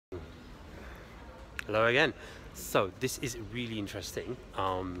Hello again. So this is really interesting.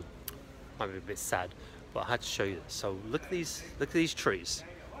 Might be a bit sad, but I had to show you this. So look at these trees.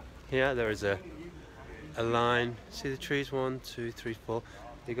 Here there is a line. See the trees? 1, 2, 3, 4.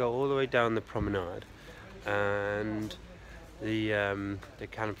 They go all the way down the promenade, and they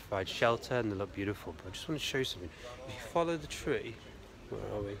kind of provide shelter and they look beautiful. But I just want to show you something. If you follow the tree, where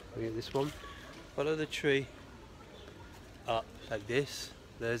are we? We get this one. Follow the tree up like this.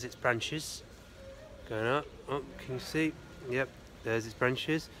 There's its branches going up. Oh, can you see? Yep, there's its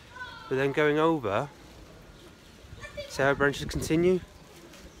branches. But then going over, see how branches continue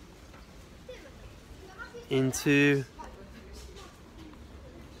into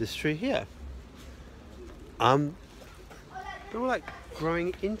this tree here. They're all like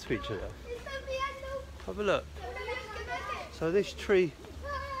growing into each other. Have a look. So this tree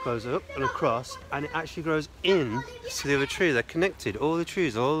goes up and across, and it actually grows in to the other tree. They're connected. All the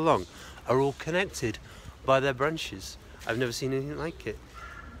trees all along are all connected by their branches. I've never seen anything like it.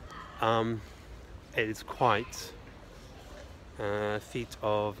 It is quite a feat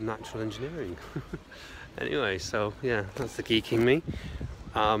of natural engineering. Anyway, so yeah, that's the geeking me.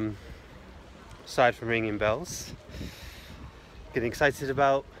 Aside from ringing bells, getting excited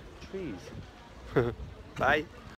about trees. Bye.